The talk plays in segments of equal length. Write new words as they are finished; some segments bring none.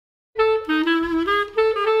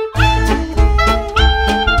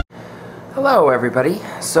Hello everybody.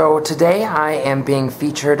 So today I am being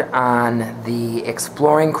featured on the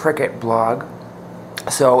Exploring Cricut blog.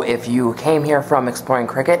 So if you came here from Exploring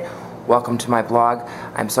Cricut, welcome to my blog.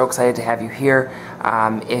 I'm so excited to have you here.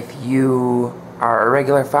 If you are a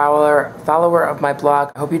regular follower of my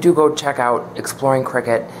blog, I hope you do go check out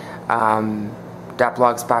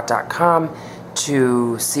exploringcricut.blogspot.com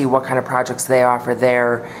to see what kind of projects they offer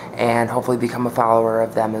there and hopefully become a follower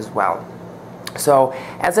of them as well. So,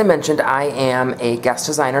 as I mentioned, I am a guest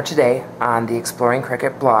designer today on the Exploring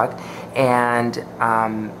Cricut blog, and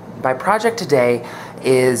my project today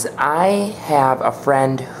is I have a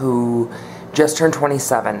friend who just turned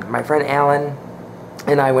 27. My friend Alan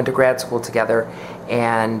and I went to grad school together,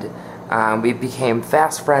 and we became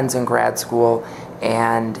fast friends in grad school,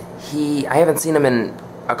 and I haven't seen him in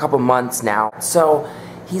a couple months now, so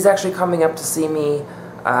he's actually coming up to see me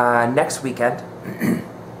next weekend.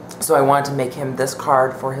 So I wanted to make him this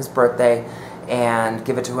card for his birthday and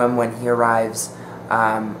give it to him when he arrives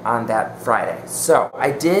on that Friday. So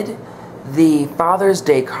I did the Father's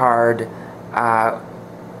Day card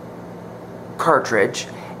cartridge,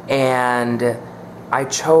 and I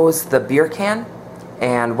chose the beer can.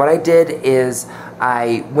 And what I did is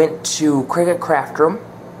I went to Cricut Craft Room,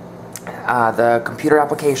 the computer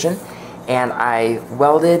application, and I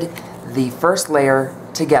welded the first layer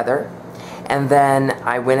together. And then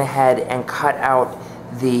I went ahead and cut out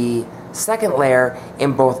the second layer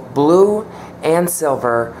in both blue and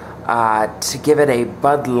silver to give it a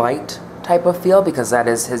Bud Light type of feel, because that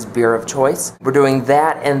is his beer of choice. We're doing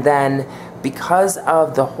that, and then because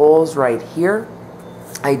of the holes right here,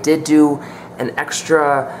 I did do an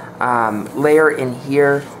extra layer in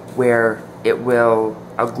here where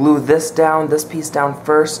I'll glue this piece down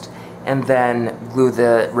first, and then glue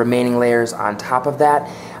the remaining layers on top of that.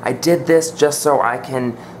 I did this just so I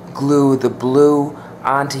can glue the blue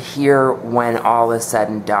onto here when all is said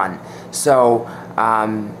and done. So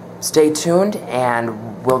stay tuned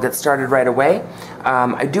and we'll get started right away.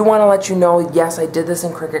 I do want to let you know, yes, I did this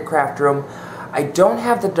in Cricut Craft Room. I don't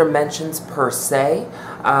have the dimensions per se.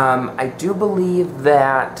 I do believe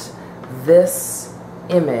that this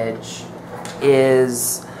image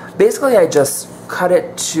is, basically I just cut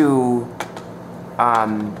it to,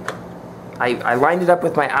 I lined it up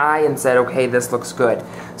with my eye and said, okay, this looks good.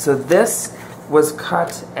 So this was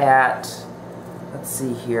cut at, let's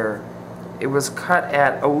see here, it was cut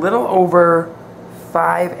at a little over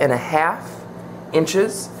 5.5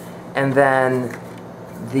 inches, and then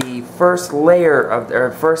the first layer of,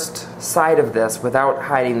 or first side of this, without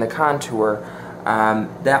hiding the contour,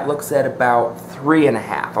 that looks at about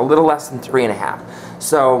 3.5, a little less than 3.5.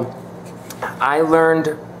 So I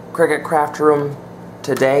learned Cricut Craft Room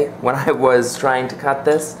today when I was trying to cut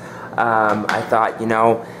this. I thought, you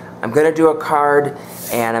know, I'm going to do a card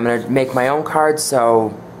and I'm going to make my own card,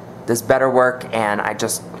 so this better work, and I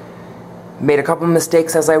just made a couple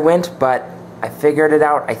mistakes as I went, but I figured it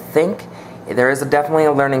out. I think there is definitely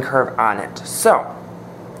a learning curve on it. So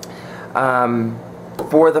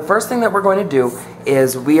for the first thing that we're going to do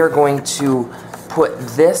is we are going to put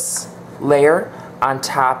this layer on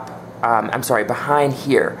top, behind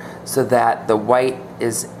here, so that the white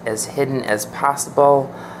is as hidden as possible,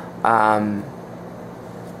 and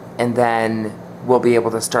then we'll be able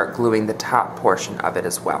to start gluing the top portion of it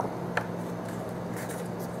as well.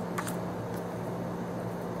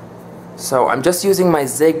 So I'm just using my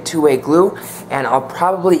Zig 2-way glue, and I'll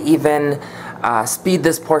probably even speed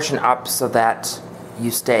this portion up so that you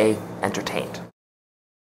stay entertained.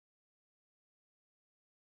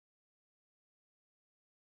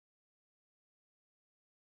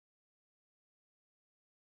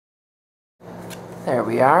 There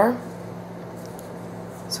we are.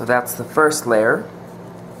 So that's the first layer.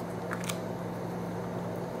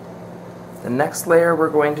 The next layer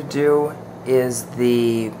we're going to do is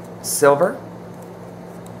the silver.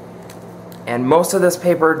 And most of this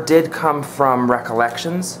paper did come from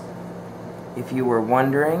Recollections, if you were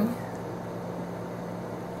wondering.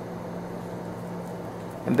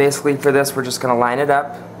 And basically for this we're just going to line it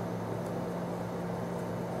up.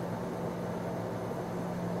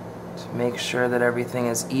 Make sure that everything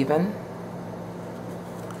is even.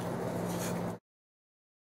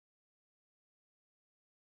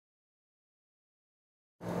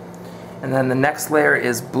 And then the next layer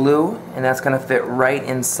is blue, and that's going to fit right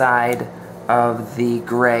inside of the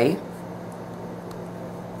gray.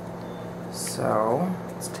 So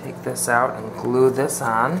let's take this out and glue this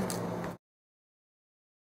on.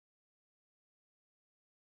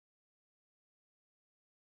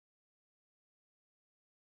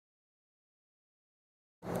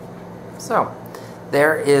 So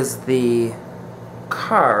there is the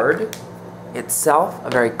card. itself, a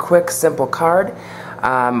very quick, simple card.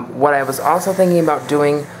 What I was also thinking about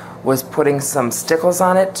doing was putting some stickles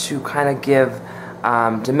on it to kind of give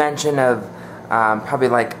dimension of probably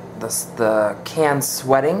like the can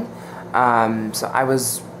sweating. So I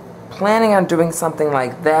was planning on doing something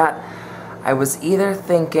like that. I was either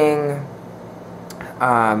thinking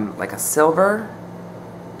like a silver,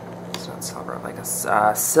 it's not silver, like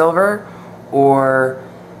a silver, or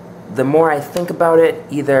the more I think about it,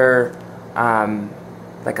 either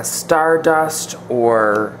like a stardust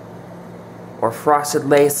or frosted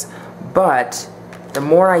lace. But the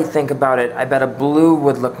more I think about it, I bet a blue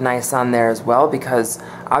would look nice on there as well, because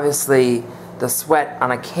obviously the sweat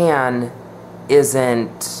on a can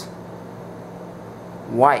isn't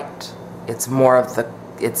white. It's more of the,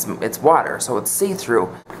 it's water, so it's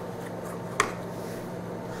see-through.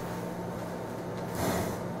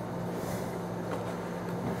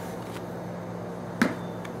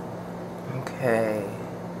 Okay.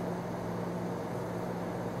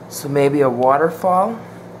 So maybe a waterfall,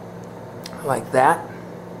 like that.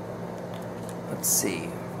 Let's see.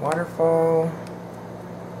 Waterfall,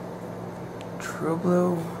 true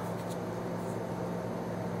blue,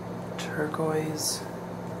 turquoise.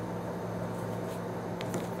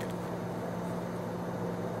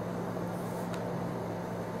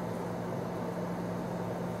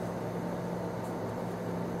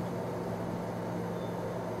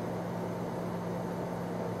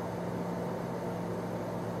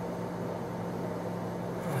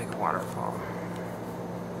 Waterfall.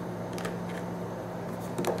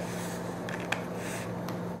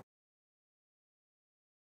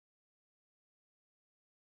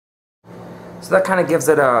 So that kind of gives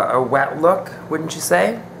it a wet look, wouldn't you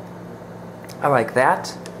say? I like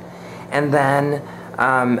that. And then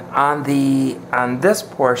on this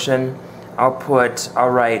portion, I'll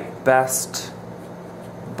write Best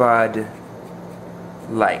Bud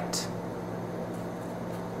Light,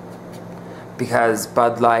 because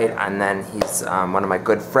Bud Light, and then he's one of my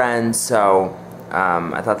good friends, so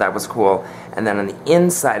I thought that was cool. And then on the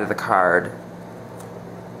inside of the card,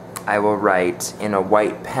 I will write in a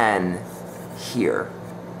white pen here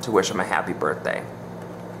to wish him a happy birthday.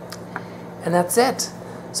 And that's it.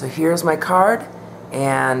 So here's my card,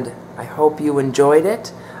 and I hope you enjoyed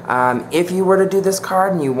it. If you were to do this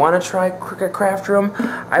card and you want to try Cricut Craft Room,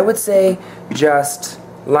 I would say just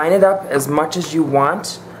line it up as much as you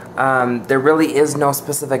want. There really is no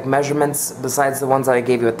specific measurements besides the ones that I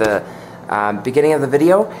gave you at the beginning of the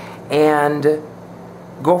video, and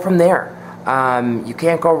go from there. You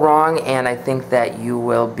can't go wrong, and I think that you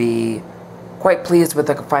will be quite pleased with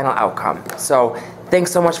the final outcome. So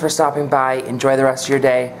thanks so much for stopping by. Enjoy the rest of your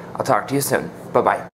day. I'll talk to you soon. Bye-bye.